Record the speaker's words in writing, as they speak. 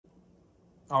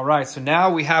All right, so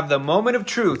now we have the moment of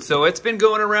truth. So it's been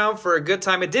going around for a good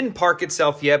time. It didn't park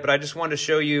itself yet, but I just wanted to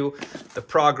show you the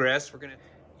progress. We're gonna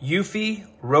Eufy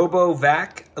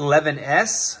RoboVac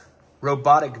 11S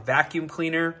robotic vacuum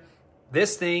cleaner.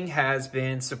 This thing has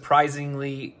been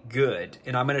surprisingly good,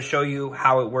 and I'm gonna show you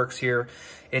how it works here.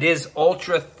 It is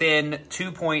ultra thin,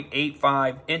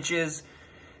 2.85 inches,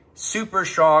 super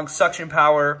strong suction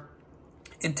power,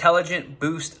 intelligent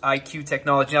boost IQ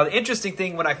technology. Now, the interesting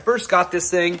thing when I first got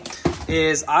this thing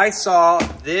is I saw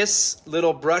this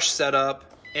little brush setup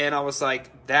and I was like,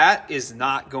 that is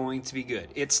not going to be good.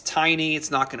 It's tiny,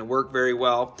 it's not gonna work very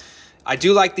well. I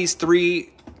do like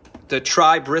the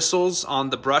tri bristles on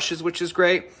the brushes, which is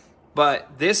great.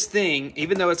 But this thing,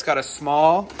 even though it's got a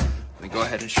small, let me go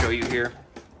ahead and show you here.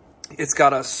 It's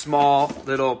got a small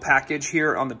little package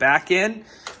here on the back end,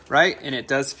 right? And it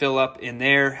does fill up in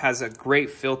there, has a great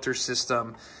filter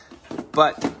system.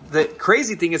 But the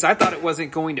crazy thing is I thought it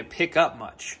wasn't going to pick up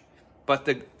much. But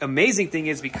the amazing thing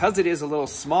is because it is a little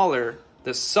smaller,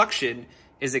 the suction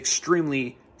is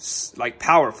extremely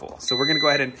powerful. So we're gonna go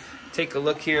ahead and take a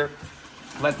look here,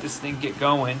 let this thing get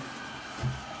going.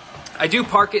 I do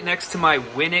park it next to my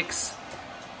Winix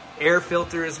air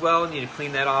filter as well. I need to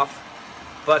clean that off.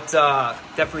 But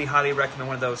definitely highly recommend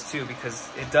one of those too, because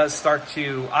it does start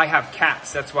to, I have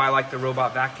cats, that's why I like the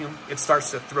robot vacuum. It starts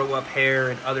to throw up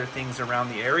hair and other things around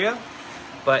the area.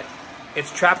 But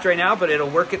it's trapped right now, but it'll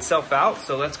work itself out.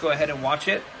 So let's go ahead and watch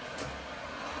it.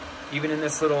 Even in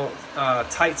this little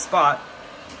tight spot.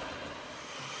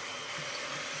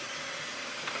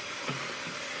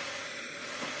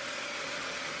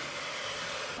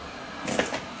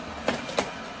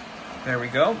 There we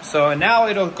go. So now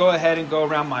it'll go ahead and go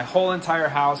around my whole entire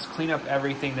house, clean up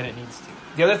everything that it needs to.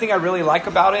 The other thing I really like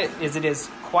about it is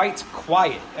quite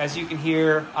quiet. As you can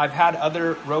hear, I've had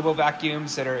other robo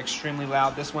vacuums that are extremely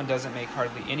loud. This one doesn't make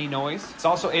hardly any noise. It's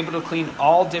also able to clean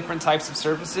all different types of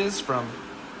surfaces, from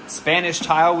Spanish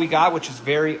tile we got, which is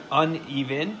very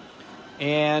uneven,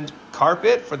 and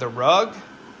carpet for the rug.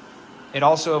 It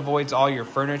also avoids all your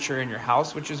furniture in your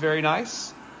house, which is very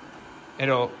nice.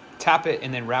 It'll tap it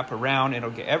and then wrap around.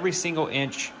 It'll get every single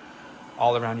inch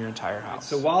all around your entire house.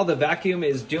 So while the vacuum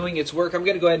is doing its work, I'm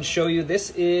gonna go ahead and show you.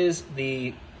 This is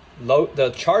the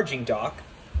charging dock.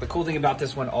 The cool thing about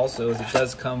this one also is it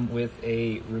does come with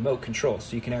a remote control.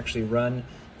 So you can actually run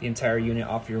the entire unit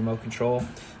off your remote control.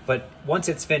 But once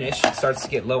it's finished, it starts to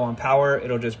get low on power.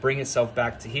 It'll just bring itself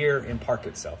back to here and park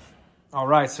itself. All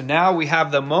right, so now we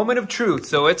have the moment of truth.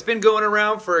 So it's been going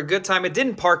around for a good time. It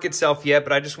didn't park itself yet,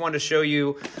 but I just wanted to show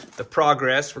you the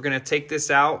progress. We're gonna take this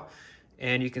out,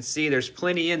 and you can see there's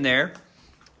plenty in there.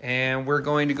 And we're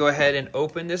going to go ahead and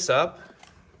open this up.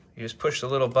 You just push the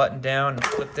little button down and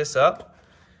flip this up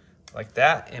like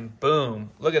that, and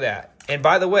boom, look at that. And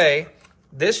by the way,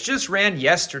 this just ran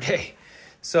yesterday.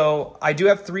 So I do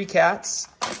have 3 cats,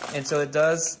 and so it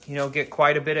does, get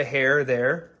quite a bit of hair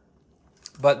there.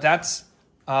 But that's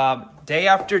day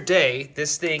after day,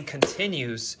 this thing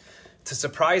continues to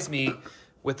surprise me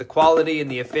with the quality and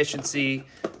the efficiency.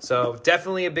 So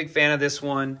definitely a big fan of this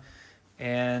one,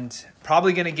 and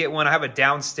probably gonna get one. I have a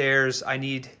downstairs. I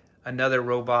need another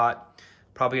robot.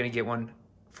 Probably gonna get one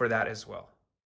for that as well.